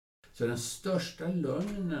Så den största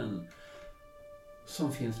lögnen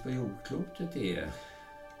som finns på jordklotet är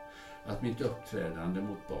att mitt uppträdande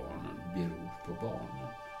mot barnen beror på barnen.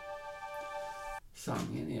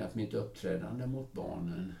 Sanningen är att mitt uppträdande mot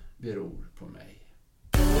barnen beror på mig.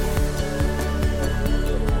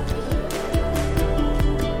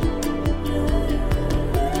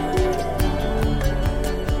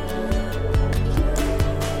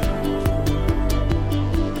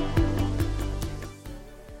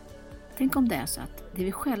 Tänk om det är så att det är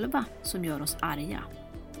vi själva som gör oss arga.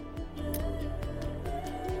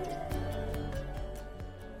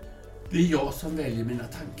 Det är jag som väljer mina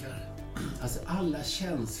tankar. Alltså alla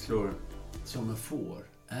känslor som man får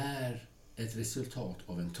är ett resultat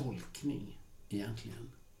av en tolkning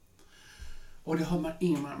egentligen. Och det har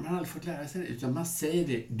man har aldrig fått lära sig det, utan man säger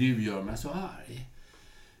det, du gör mig så arg.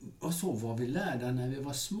 Och så var vi lärda när vi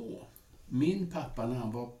var små. Min pappa, när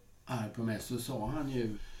han var arg på mig, så sa han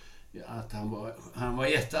ju att han var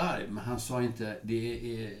jättearg, men han sa inte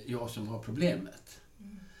det är jag som har problemet.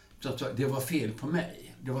 Så det var fel på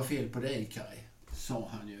mig. Det var fel på dig, Kai, sa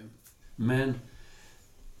han ju. Men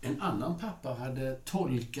en annan pappa hade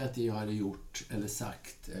tolkat det jag hade gjort eller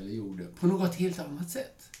sagt eller gjorde på något helt annat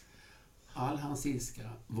sätt. All hans ilska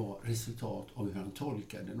var resultat av hur han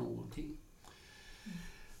tolkade någonting.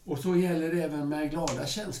 Och så gäller det även med glada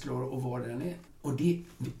känslor och vad den är. Och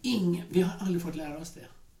vi har aldrig fått lära oss det.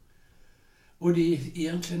 Och det är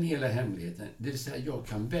egentligen hela hemligheten. Det vill säga jag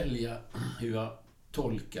kan välja hur jag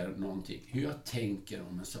tolkar någonting, hur jag tänker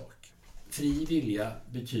om en sak. Fri vilja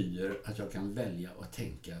betyder att jag kan välja och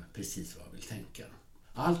tänka precis vad jag vill tänka.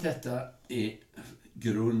 Allt detta är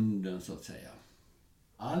grunden, så att säga.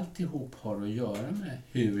 Alltihop har att göra med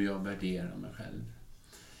hur jag värderar mig själv.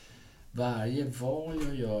 Varje val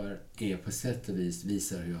jag gör är på sätt och vis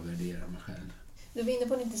visar hur jag värderar mig själv. Du var inne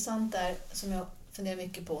på något intressant där som jag funderar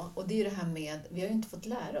mycket på. Och det är ju det här med, vi har ju inte fått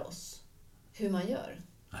lära oss hur man gör.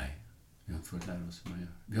 Nej, vi har inte fått lära oss hur man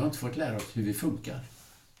gör. Vi har inte fått lära oss hur vi funkar.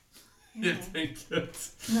 Helt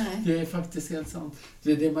enkelt. Nej. Det är faktiskt helt sant.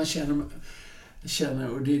 Det är det man känner,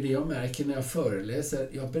 och det är det jag märker när jag föreläser.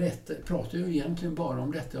 Jag pratar ju egentligen bara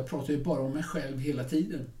om detta. Jag pratar ju bara om mig själv hela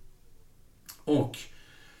tiden. Och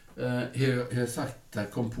hur jag sakta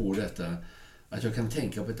kom på detta, att jag kan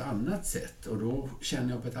tänka på ett annat sätt. Och då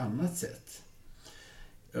känner jag på ett annat sätt.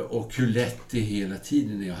 Och hur lätt det hela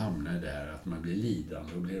tiden är att hamna där, att man blir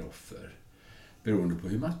lidande och blir offer. Beroende på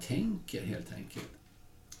hur man tänker, helt enkelt.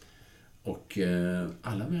 Och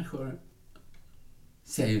alla människor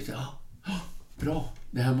säger ju bra,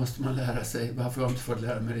 det här måste man lära sig. Varför har jag inte fått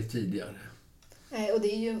lära mig det tidigare? Nej, och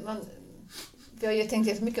det är ju, vi har ju tänkt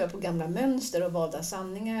jättemycket på gamla mönster och valda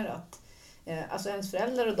sanningar. Att, alltså ens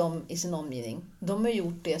föräldrar och de i sin omgivning, de har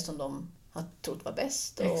gjort det som de har trott var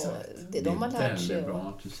bäst. Och exakt. Det de har lärt sig. Det är väldigt bra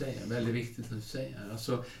att du säger. Väldigt viktigt att du säger.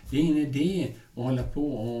 Alltså, det är ingen idé att hålla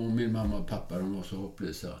på om min mamma och pappa, de var så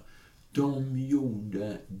hopplösa. De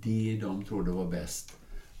gjorde det de trodde var bäst.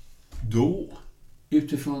 Då,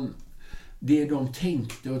 utifrån det de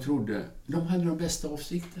tänkte och trodde, de hade de bästa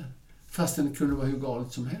avsikter. Fast det kunde vara hur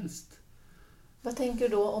galet som helst. Vad tänker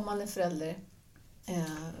du då om man är förälder?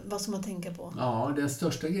 Vad ska man tänka på? Ja, den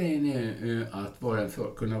största grejen är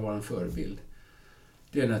att kunna vara en förebild.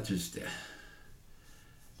 Det är naturligtvis det.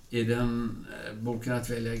 I den boken Att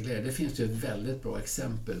välja glädje finns det ett väldigt bra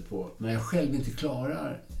exempel på när jag själv inte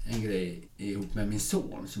klarar en grej ihop med min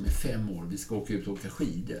son som är 5 år. Vi ska åka ut och åka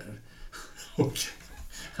skidor. Och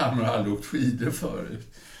han har aldrig åkt skidor förut.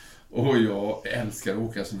 Och jag älskar att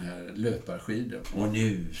åka såna här löparskidor. Och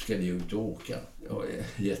nu ska vi ut och åka. Jag är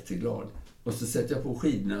jätteglad. Och så sätter jag på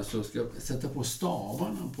skidorna, så ska jag sätta på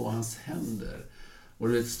stavarna på hans händer. Och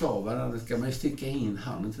du vet, stavarna ska man ju sticka in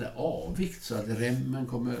handen till det avvikt så att remmen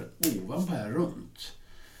kommer ovanpå här runt.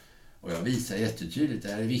 Och jag visar jättetydligt,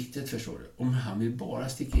 det här är viktigt, förstår du. Om han vill bara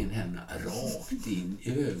sticka in händerna rakt in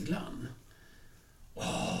i öglan.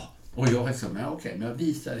 Och jag är så, men okej, men jag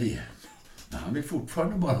visar det igen. Men han vill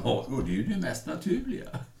fortfarande bara ha, och det är ju det mest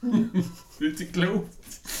naturliga. Det är inte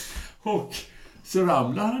klokt. Och så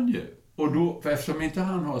ramlar han ju. Och då, för eftersom inte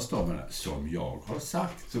han har stavarna, som jag har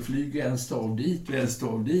sagt, så flyger en stav dit och en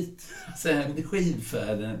stav dit. Sen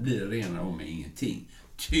skidfärden blir rena om ingenting.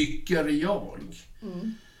 Tycker jag.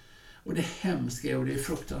 Mm. Och det hemska och det är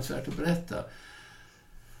fruktansvärt att berätta.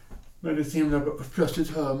 Men det är så himla bra. Plötsligt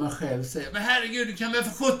hör man själv säga, men herregud, du kan väl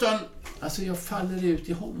för 17. Alltså jag faller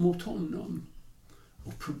ut mot honom.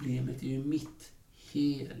 Och problemet är ju mitt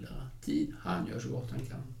hela tiden. Han gör så gott han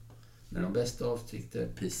kan. Med de bästa avsikter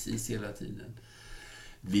precis hela tiden.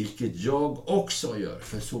 Vilket jag också gör.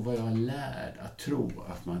 För så var jag lärd att tro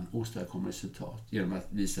att man åstadkommer resultat. Genom att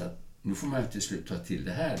visa nu får man till slut ta till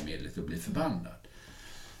det här medlet och bli förbannad.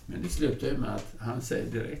 Men det slutar ju med att han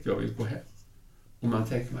säger direkt, jag vill gå hem. Och man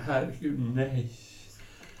tänker, herregud, nej.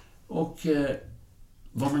 Och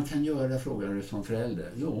vad man kan göra, frågar du som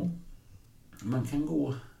förälder? Jo, man kan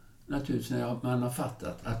gå naturligtvis när man har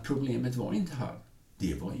fattat att problemet var inte han.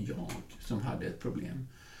 Det var jag som hade ett problem.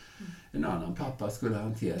 En annan pappa skulle ha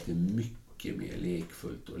hanterat det mycket mer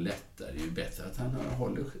lekfullt och lättare. Det är ju bättre att han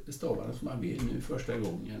håller stavarna som han vill nu första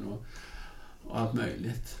gången och allt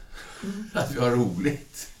möjligt. Att vi har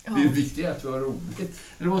roligt. Ja. Det är viktigt att vi har roligt.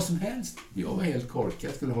 Eller vad som helst. Jag var helt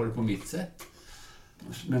korkad, skulle ha det på mitt sätt.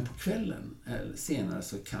 Men på kvällen eller senare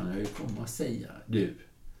så kan jag ju komma och säga, du,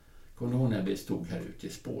 kommer du ihåg när vi stod här ute i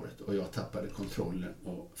spåret och jag tappade kontrollen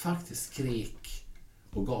och faktiskt skrek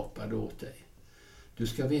och gapade åt dig. Du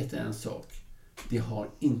ska veta en sak. Det har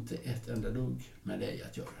inte ett enda dugg med dig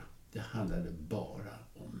att göra. Det handlade bara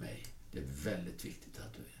om mig. Det är väldigt viktigt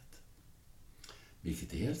att du vet.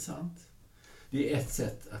 Vilket är helt sant. Det är ett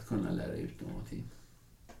sätt att kunna lära ut någonting.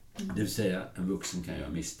 Det vill säga, en vuxen kan göra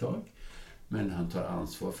misstag. Men han tar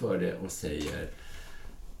ansvar för det och säger,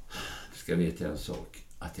 du ska veta en sak.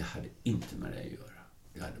 Att jag hade inte med dig att göra.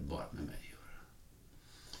 Det hade bara med mig att göra.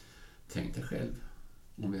 Tänk dig själv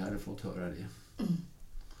om vi hade fått höra det.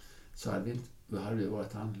 Så hade vi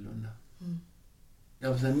varit annorlunda.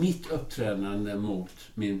 Jag vill säga, mitt uppträdande mot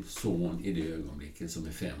min son i det ögonblicket som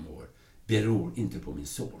är 5 år beror inte på min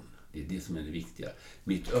son. Det är det som är det viktiga.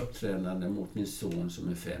 Mitt uppträdande mot min son som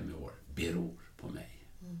är 5 år beror på mig.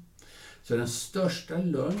 Så den största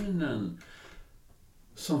lögnen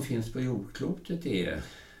som finns på jordklotet är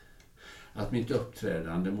att mitt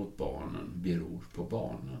uppträdande mot barnen beror på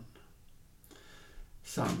barnen.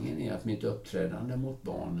 Sanningen är att mitt uppträdande mot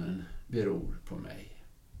barnen beror på mig.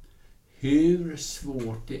 Hur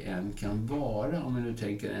svårt det än kan vara, om vi nu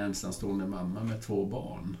tänker en ensamstående mamma med 2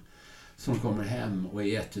 barn som kommer hem och är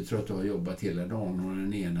jättetrött och har jobbat hela dagen och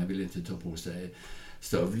den ena vill inte ta på sig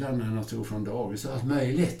stövlarna när han står från dagis och allt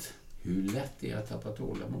möjligt. Hur lätt det är att tappa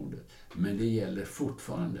tålamodet. Men det gäller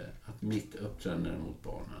fortfarande att mitt uppträdande mot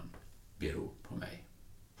barnen beror på mig.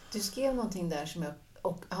 Du skrev någonting där som jag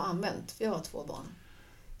har använt, för jag har 2 barn,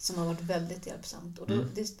 som har varit väldigt hjälpsamt. Och då,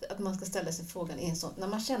 det är att man ska ställa sig frågan i en sån, när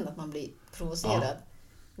man känner att man blir provocerad,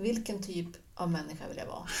 vilken typ av människa vill jag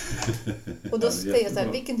vara? Och då säger jag så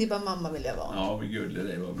här, vilken typ av mamma vill jag vara? Ja, men gud,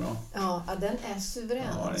 det var bra. Ja, den är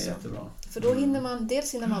suverän. Ja, det är jättebra. För då hinner man,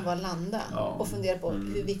 dels hinner man bara landa och fundera på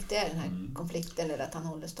hur viktig är den här konflikten eller att han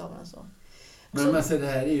håller stavarna så. Men alltså, det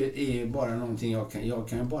här är bara någonting jag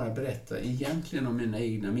kan bara berätta egentligen om mina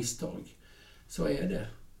egna misstag. Så är det.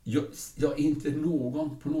 Jag är inte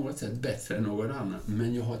på något sätt bättre än någon annan,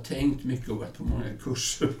 men jag har tänkt mycket och varit på många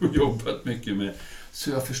kurser och jobbat mycket med, så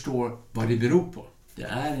jag förstår vad det beror på. Det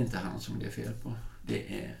är inte han som det är fel på.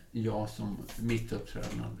 Det är jag som mitt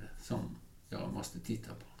uppträdande som jag måste titta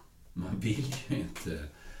på. Man vill ju inte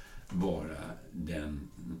vara den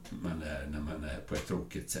man är när man är på ett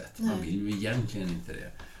tråkigt sätt. Man vill ju egentligen inte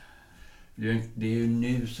det. Det är ju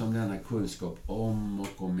nu som denna kunskap om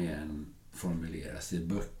och om igen formuleras i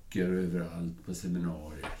böcker överallt på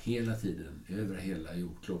seminarier. Hela tiden, över hela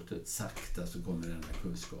jordklotet, sakta så kommer denna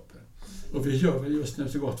kunskapen. Och vi gör väl just nu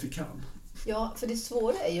så gott vi kan. Ja, för det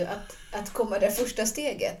svåra är ju att komma det första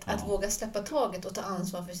steget. Att våga släppa taget och ta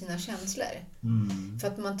ansvar för sina känslor. För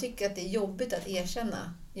att man tycker att det är jobbigt att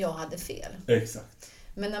erkänna jag hade fel. Exakt.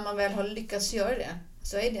 Men när man väl har lyckats göra det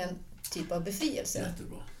så är det en typ av befrielse.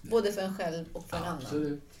 Jättebra. Både för en själv och för en annan.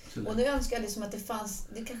 Absolut. Och nu önskar jag liksom att det fanns,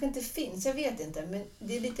 det kanske inte finns, jag vet inte, men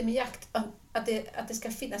det är lite med jakt att det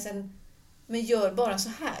ska finnas men gör bara så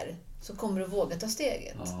här så kommer du våga ta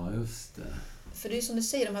steget. Ja, just det. För det är som du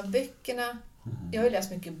säger, de här böckerna, jag har ju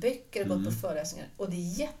läst mycket böcker och gått på föreläsningar och det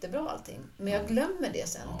är jättebra allting, men jag glömmer det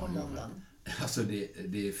sen på måndagen. Alltså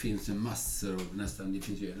det finns ju massor och det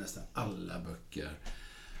finns ju nästan alla böcker,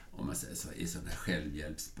 om man säger så, i sådana här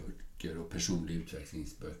självhjälpsböcker och personliga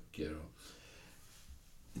utvecklingsböcker och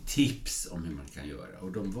tips om hur man kan göra.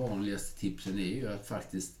 Och de vanligaste tipsen är ju att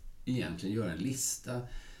faktiskt egentligen göra en lista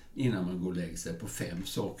innan man går och lägger sig på 5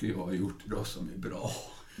 saker jag har gjort idag som är bra.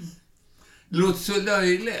 Det låter så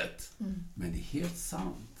löjligt. Men det är helt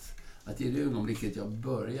sant. Att i det ögonblicket jag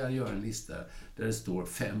börjar göra en lista där det står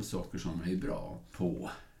 5 saker som är bra på,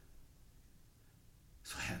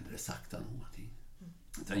 så händer det sakta någonting.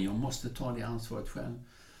 Utan jag måste ta det ansvaret själv.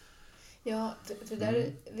 Ja, för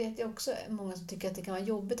där vet jag också många som tycker att det kan vara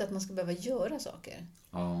jobbigt att man ska behöva göra saker.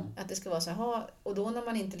 Ja. Att det ska vara så här, och då när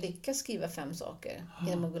man inte lyckas skriva 5 saker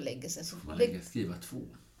innan man går och lägger sig. Så man skriva 2.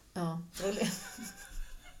 Ja,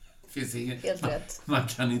 Finns ingen, helt rätt. Man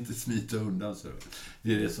kan inte smita undan så.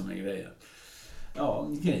 Det är det som är grejen.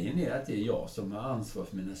 Ja, grejen är att det är jag som har ansvar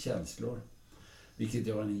för mina känslor. Vilket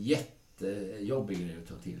är en jättejobbig grej att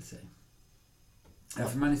ta till sig.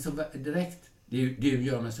 För man är så direkt, det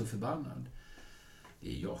gör mig så förbannad.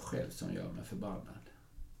 Det är jag själv som gör mig förbannad.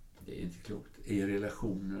 Det är inte klokt. I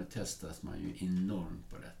relationer testas man ju enormt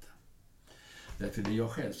på detta. Därför det är jag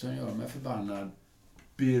själv som gör mig förbannad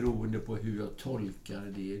beroende på hur jag tolkar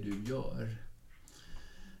det du gör.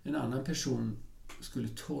 En annan person skulle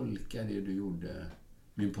tolka det du gjorde,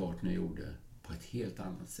 min partner gjorde, på ett helt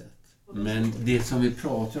annat sätt. Men det som vi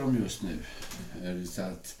pratar om just nu är så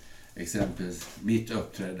att exempelvis mitt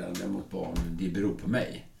uppträdande mot barnen, det beror på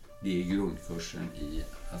mig. Det är grundkursen i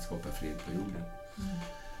att skapa fred på jorden.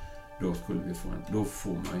 Då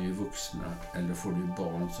får man ju vuxna, eller får du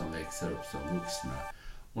barn som växer upp som vuxna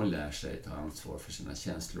och lär sig ta ansvar för sina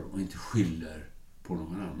känslor och inte skyller på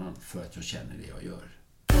någon annan för att jag känner det jag gör.